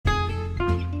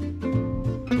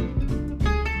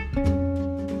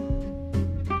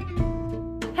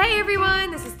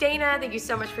everyone, this is Dana. Thank you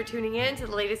so much for tuning in to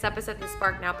the latest episode of the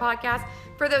Spark Now podcast.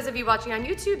 For those of you watching on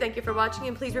YouTube, thank you for watching,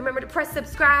 and please remember to press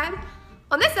subscribe.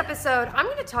 On this episode, I'm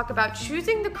going to talk about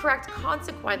choosing the correct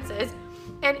consequences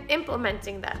and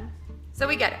implementing them. So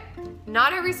we get it.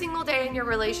 Not every single day in your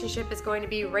relationship is going to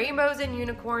be rainbows and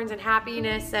unicorns and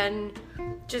happiness and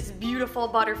just beautiful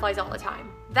butterflies all the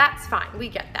time. That's fine. We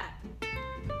get that.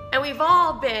 And we've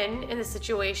all been in a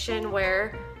situation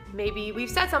where maybe we've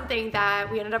said something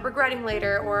that we ended up regretting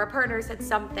later, or our partner said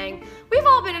something. We've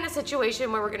all been in a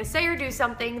situation where we're going to say or do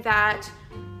something that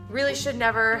really should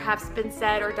never have been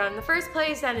said or done in the first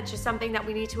place, and it's just something that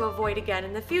we need to avoid again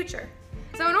in the future.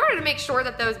 So in order to make sure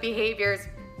that those behaviors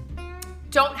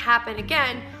don't happen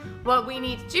again, what we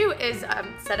need to do is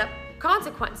set up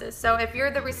consequences. So if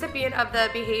you're the recipient of the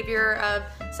behavior of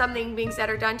something being said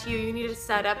or done to you, you need to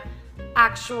set up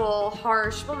actual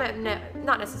harsh, well,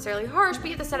 not necessarily harsh, but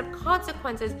you have to set up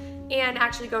consequences and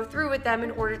actually go through with them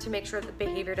in order to make sure that the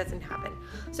behavior doesn't happen.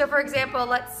 So for example,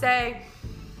 let's say,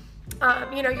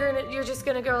 you're just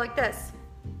gonna go like this.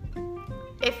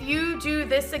 If you do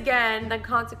this again, then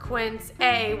consequence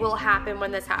A will happen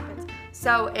when this happens.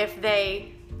 So if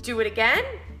they do it again,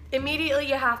 immediately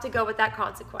you have to go with that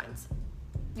consequence.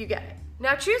 You get it.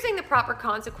 Now, choosing the proper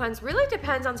consequence really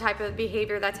depends on the type of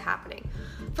behavior that's happening.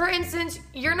 For instance,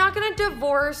 you're not going to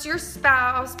divorce your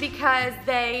spouse because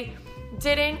they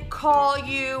didn't call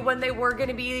you when they were going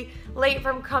to be late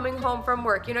from coming home from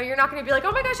work. You're not going to be like,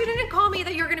 oh my gosh, you didn't call me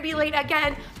that you're going to be late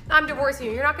again. I'm divorcing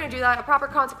you. You're not going to do that. A proper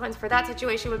consequence for that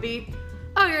situation would be,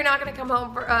 oh, you're not going to come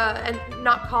home and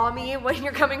not call me when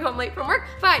you're coming home late from work?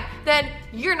 Fine. Then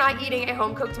you're not eating a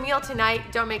home-cooked meal tonight.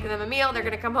 Don't make them a meal. They're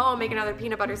going to come home, make another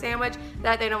peanut butter sandwich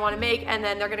that they don't want to make, and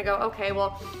then they're going to go, okay,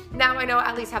 well, now I know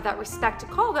at least have that respect to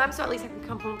call them, so at least I can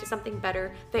come home to something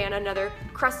better than another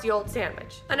crusty old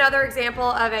sandwich. Another example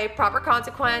of a proper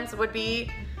consequence would be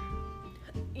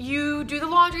you do the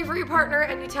laundry for your partner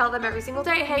and you tell them every single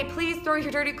day, hey, please throw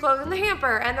your dirty clothes in the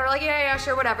hamper. And they're like, yeah,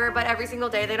 sure, whatever. But every single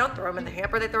day they don't throw them in the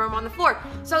hamper, they throw them on the floor.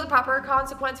 So the proper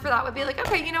consequence for that would be like,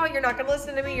 okay, you know what? You're not going to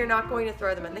listen to me. You're not going to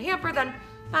throw them in the hamper. Then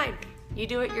fine, you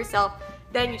do it yourself.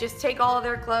 Then you just take all of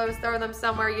their clothes, throw them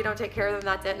somewhere. You don't take care of them.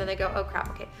 That's it. And then they go, oh crap.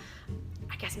 Okay,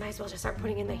 I guess I might as well just start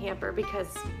putting in the hamper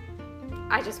because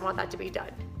I just want that to be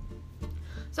done.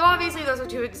 So obviously those are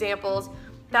two examples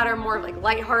that are more like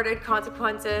lighthearted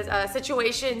consequences,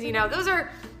 situations, those are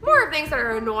more of things that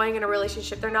are annoying in a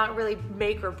relationship. They're not really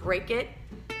make or break it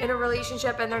in a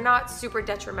relationship, and they're not super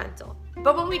detrimental.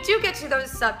 But when we do get to those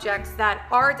subjects that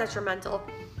are detrimental,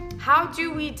 how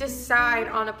do we decide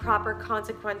on a proper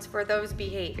consequence for those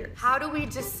behaviors? How do we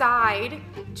decide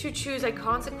to choose a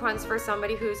consequence for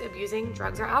somebody who's abusing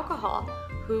drugs or alcohol,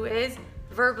 who is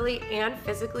verbally and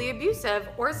physically abusive,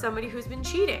 or somebody who's been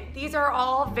cheating? These are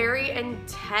all very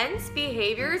intense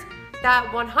behaviors that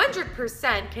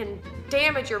 100% can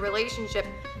damage your relationship.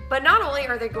 But not only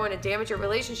are they going to damage your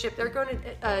relationship, they're going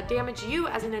to damage you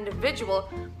as an individual,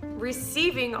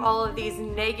 receiving all of these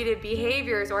negative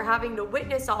behaviors or having to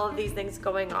witness all of these things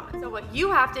going on. So what you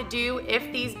have to do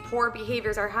if these poor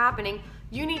behaviors are happening,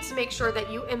 you need to make sure that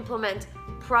you implement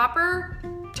proper,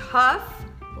 tough,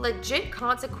 legit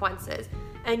consequences,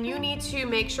 and you need to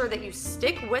make sure that you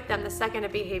stick with them the second a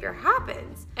behavior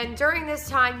happens. And during this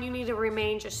time, you need to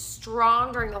remain just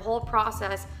strong during the whole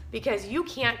process, because you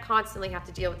can't constantly have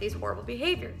to deal with these horrible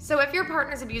behaviors. So if your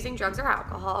partner's abusing drugs or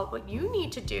alcohol, what you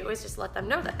need to do is just let them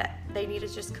know that they need to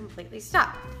just completely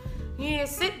stop. You need to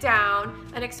sit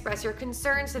down and express your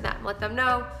concerns to them. Let them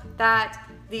know that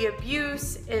the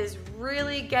abuse is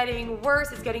really getting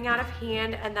worse, it's getting out of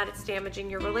hand, and that it's damaging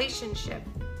your relationship.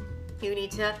 You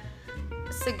need to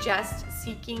suggest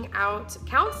seeking out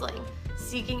counseling,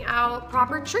 seeking out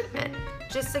proper treatment.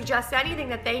 Just suggest anything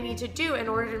that they need to do in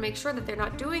order to make sure that they're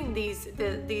not doing these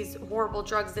horrible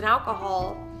drugs and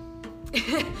alcohol.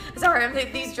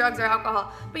 These drugs or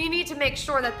alcohol. But you need to make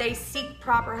sure that they seek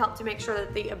proper help to make sure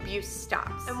that the abuse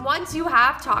stops. And once you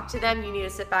have talked to them, you need to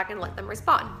sit back and let them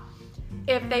respond.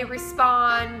 If they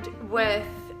respond with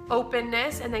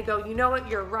openness and they go, you know what,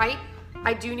 you're right,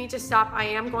 I do need to stop, I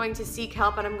am going to seek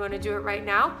help, and I'm going to do it right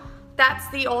now, that's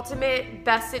the ultimate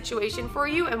best situation for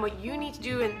you. And what you need to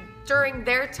do during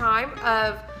their time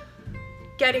of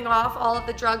getting off all of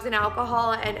the drugs and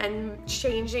alcohol and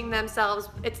changing themselves,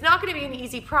 it's not going to be an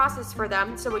easy process for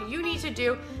them. So what you need to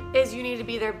do is you need to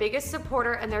be their biggest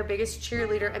supporter and their biggest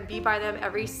cheerleader and be by them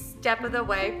every step of the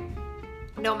way,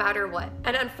 no matter what.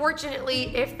 And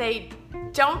unfortunately, if they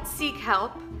don't seek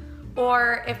help,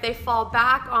 or if they fall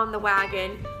back on the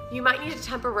wagon, you might need to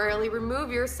temporarily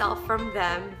remove yourself from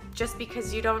them just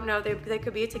because you don't know they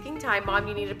could be a ticking time bomb.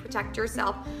 You need to protect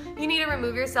yourself. You need to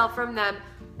remove yourself from them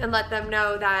and let them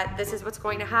know that this is what's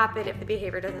going to happen if the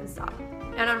behavior doesn't stop.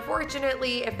 And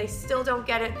unfortunately, if they still don't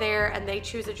get it there and they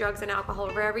choose the drugs and alcohol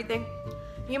over everything,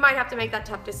 you might have to make that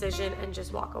tough decision and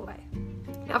just walk away.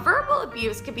 Now, verbal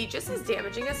abuse can be just as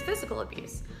damaging as physical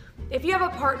abuse. If you have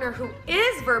a partner who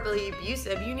is verbally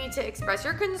abusive, you need to express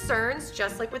your concerns,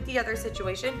 just like with the other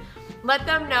situation. Let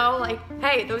them know, like,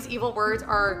 hey, those evil words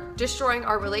are destroying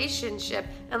our relationship.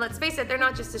 And let's face it, they're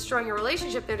not just destroying your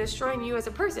relationship, they're destroying you as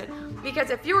a person. Because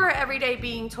if you're every day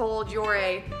being told you're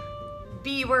a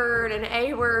B word, an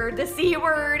A word, the C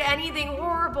word, anything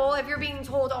horrible, if you're being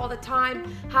told all the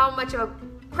time how much of a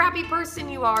crappy person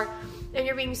you are, and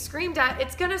you're being screamed at,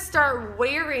 it's gonna start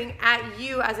wearing at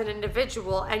you as an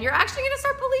individual, and you're actually gonna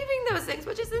start believing those things,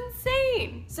 which is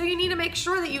insane. So you need to make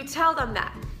sure that you tell them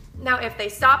that. Now, if they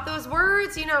stop those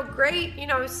words, great,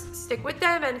 stick with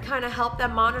them and kind of help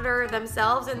them monitor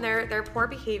themselves and their poor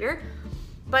behavior.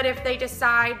 But if they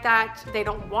decide that they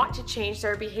don't want to change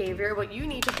their behavior, what you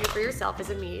need to do for yourself is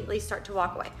immediately start to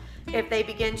walk away. If they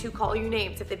begin to call you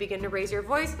names, if they begin to raise your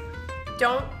voice,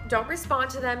 don't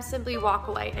respond to them, simply walk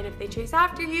away. And if they chase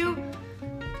after you,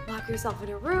 lock yourself in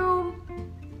a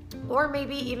room, or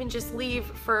maybe even just leave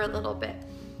for a little bit.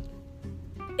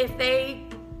 If they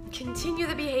continue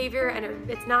the behavior and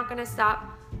it's not gonna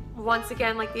stop, once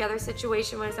again, like the other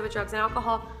situation when I said with drugs and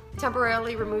alcohol,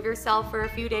 temporarily remove yourself for a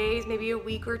few days, maybe a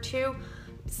week or two,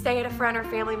 stay at a friend or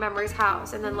family member's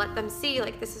house, and then let them see,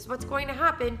 like, this is what's going to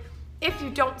happen if you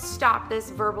don't stop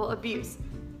this verbal abuse.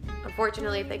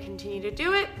 Unfortunately, if they continue to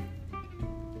do it,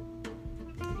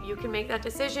 you can make that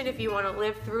decision if you want to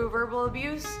live through verbal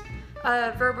abuse,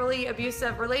 a verbally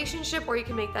abusive relationship, or you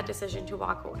can make that decision to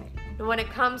walk away. And when it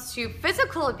comes to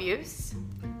physical abuse,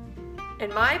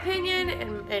 in my opinion,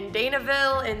 in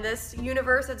Danaville, in this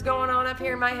universe that's going on up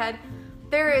here in my head,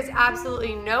 there is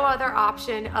absolutely no other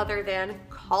option other than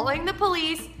calling the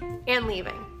police and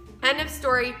leaving. End of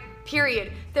story,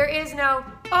 period. There is no,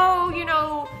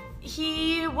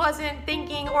 he wasn't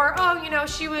thinking, or,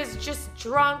 she was just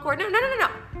drunk, or no.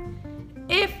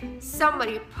 If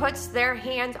somebody puts their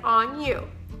hand on you,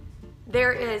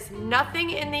 there is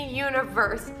nothing in the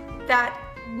universe that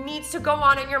needs to go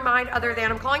on in your mind other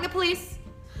than I'm calling the police,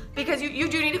 because you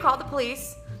do need to call the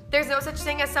police. There's no such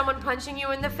thing as someone punching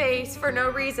you in the face for no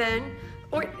reason,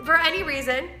 or for any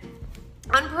reason,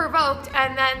 unprovoked,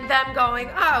 and then them going,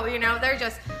 they're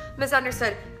just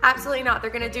misunderstood. Absolutely not.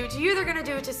 They're going to do it to you. They're going to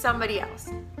do it to somebody else.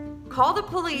 Call the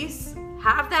police.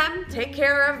 Have them take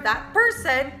care of that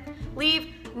person. Leave.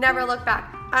 Never look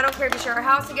back. I don't care if you share a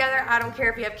house together. I don't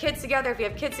care if you have kids together. If you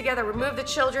have kids together, remove the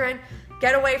children.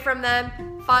 Get away from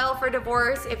them. File for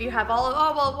divorce. If you have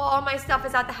all my stuff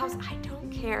is at the house. I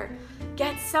don't care.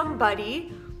 Get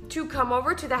somebody to come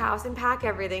over to the house and pack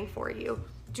everything for you.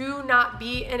 Do not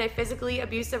be in a physically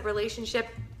abusive relationship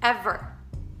ever.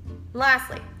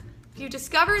 Lastly, if you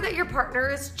discover that your partner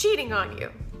is cheating on you,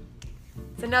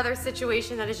 it's another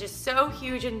situation that is just so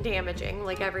huge and damaging,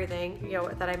 like everything,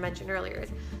 that I mentioned earlier.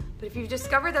 But if you've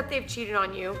discovered that they've cheated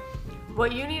on you,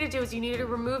 what you need to do is you need to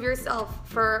remove yourself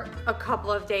for a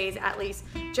couple of days at least,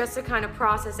 just to kind of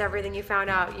process everything you found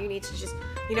out. You need to just,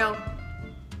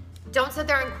 don't sit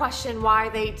there and question why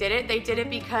they did it. They did it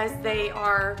because they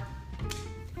are,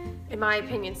 in my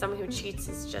opinion, someone who cheats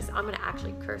is just, I'm going to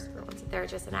actually curse for once. They're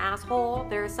just an asshole.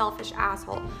 They're a selfish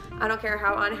asshole. I don't care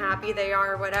how unhappy they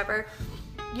are or whatever.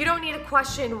 You don't need to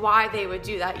question why they would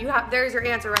do that. There's your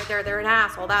answer right there. They're an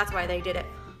asshole. That's why they did it.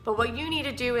 But what you need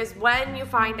to do is when you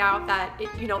find out that,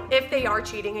 if they are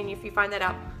cheating and if you find that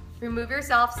out, remove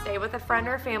yourself, stay with a friend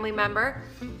or a family member,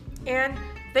 and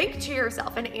think to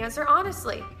yourself and answer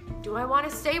honestly. Do I want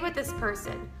to stay with this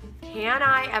person? Can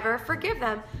I ever forgive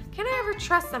them? Can I ever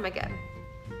trust them again?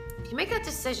 If you make that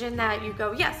decision that you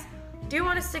go, yes, I do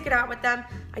want to stick it out with them.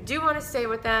 I do want to stay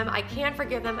with them. I can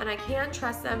forgive them and I can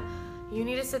trust them. You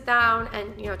need to sit down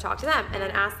and, talk to them and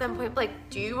then ask them point blank,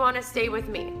 do you want to stay with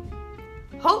me?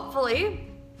 Hopefully,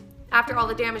 after all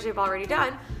the damage they've already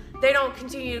done, they don't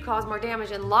continue to cause more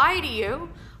damage and lie to you.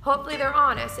 Hopefully they're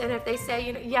honest. And if they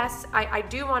say, yes, I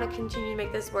do want to continue to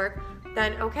make this work,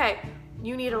 then okay,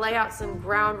 you need to lay out some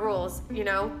ground rules.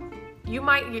 You're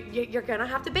gonna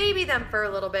have to baby them for a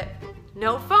little bit.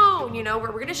 No phone,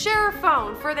 we're gonna share a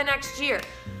phone for the next year.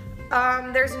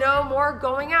 There's no more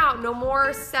going out, no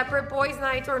more separate boys'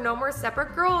 nights or no more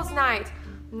separate girls' nights,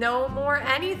 no more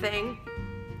anything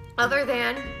other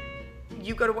than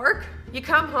you go to work, you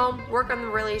come home, work on the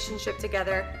relationship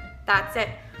together. That's it.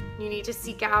 You need to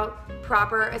seek out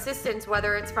proper assistance,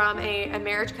 whether it's from a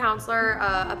marriage counselor,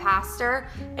 a pastor,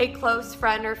 a close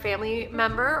friend or family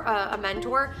member, a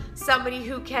mentor, somebody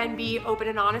who can be open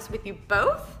and honest with you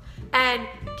both and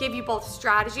give you both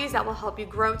strategies that will help you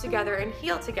grow together and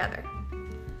heal together.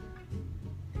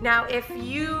 Now, if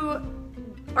you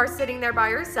are sitting there by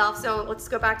yourself, so let's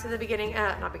go back to the beginning,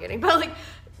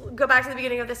 go back to the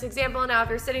beginning of this example. Now, if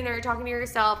you're sitting there, you're talking to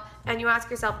yourself, and you ask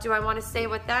yourself, do I want to stay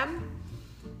with them?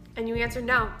 And you answer,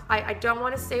 no, I don't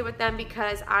want to stay with them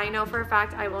because I know for a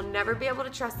fact I will never be able to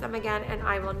trust them again, and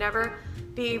I will never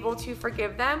be able to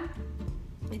forgive them.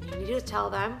 And you need to tell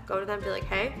them, go to them, be like,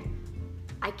 hey,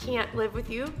 I can't live with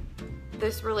you.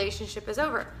 This relationship is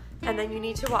over. And then you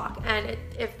need to walk. And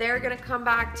if they're going to come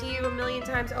back to you a million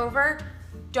times over,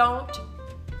 don't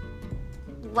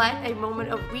let a moment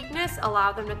of weakness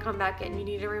allow them to come back in. You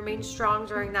need to remain strong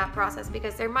during that process,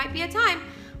 because there might be a time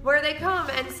where they come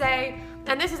and say,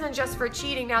 and this isn't just for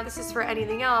cheating, now this is for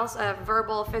anything else,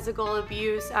 verbal, physical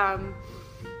abuse, and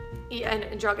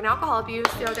drug and alcohol abuse.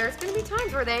 You know, there's going to be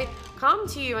times where they come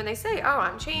to you and they say, oh,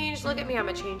 I'm changed, look at me, I'm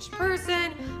a changed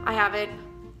person, I haven't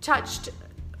touched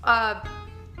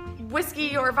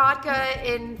whiskey or vodka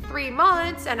in 3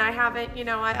 months, and I haven't,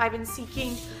 I've been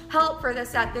seeking help for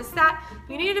this, that.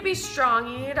 You need to be strong.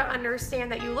 You need to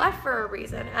understand that you left for a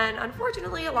reason. And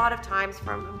unfortunately, a lot of times,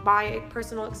 from my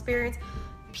personal experience,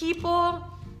 people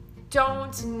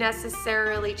don't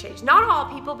necessarily change. Not all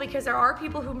people, because there are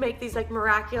people who make these like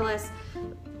miraculous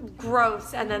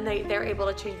growths and then they're able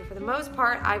to change. But for the most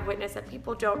part, I've witnessed that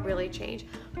people don't really change.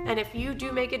 And if you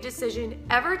do make a decision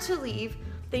ever to leave,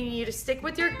 then you need to stick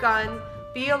with your guns,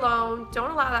 be alone,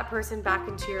 don't allow that person back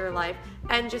into your life,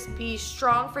 and just be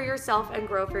strong for yourself and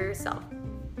grow for yourself.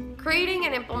 Creating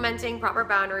and implementing proper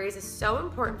boundaries is so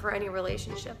important for any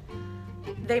relationship.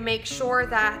 They make sure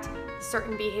that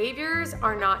certain behaviors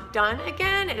are not done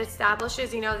again. It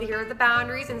establishes, here are the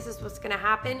boundaries and this is what's going to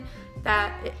happen,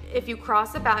 that if you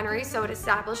cross the boundaries, so it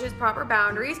establishes proper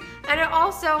boundaries, and it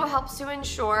also helps to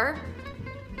ensure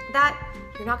that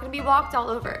you're not going to be walked all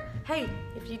over. Hey,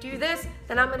 if you do this,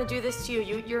 then I'm going to do this to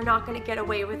you. You're not going to get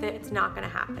away with it. It's not going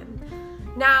to happen.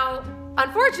 Now,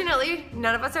 unfortunately,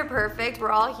 none of us are perfect.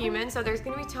 We're all human, so there's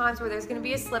going to be times where there's going to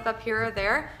be a slip up here or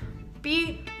there.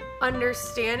 Be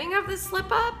understanding of the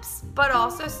slip ups, but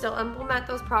also still implement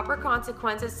those proper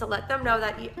consequences to let them know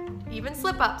that even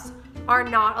slip ups are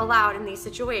not allowed in these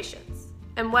situations.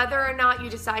 And whether or not you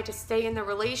decide to stay in the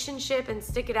relationship and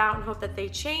stick it out and hope that they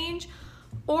change,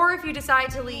 or if you decide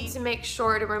to leave, to make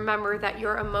sure to remember that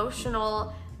your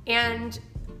emotional and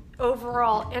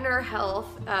overall inner health,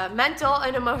 mental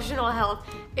and emotional health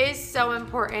is so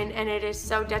important, and it is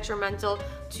so detrimental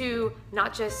to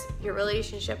not just your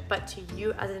relationship, but to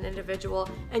you as an individual,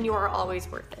 and you are always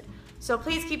worth it. So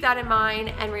please keep that in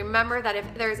mind, and remember that if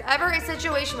there's ever a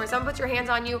situation where someone puts your hands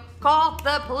on you, call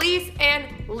the police and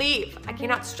leave. I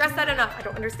cannot stress that enough. I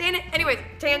don't understand it. Anyways,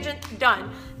 tangent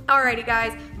done. Alrighty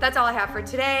guys, that's all I have for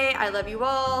today. I love you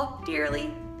all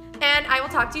dearly, and I will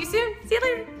talk to you soon. See you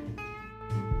later.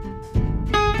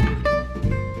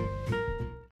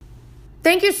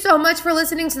 Thank you so much for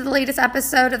listening to the latest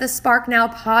episode of the Spark Now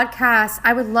podcast.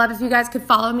 I would love if you guys could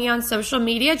follow me on social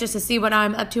media just to see what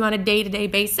I'm up to on a day-to-day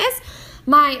basis.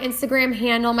 My Instagram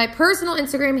handle, my personal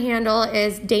Instagram handle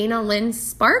is Dana Lynn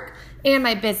Spark, and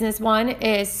my business one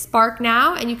is Spark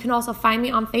Now, and you can also find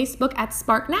me on Facebook at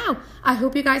Spark Now. I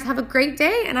hope you guys have a great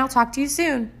day, and I'll talk to you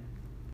soon.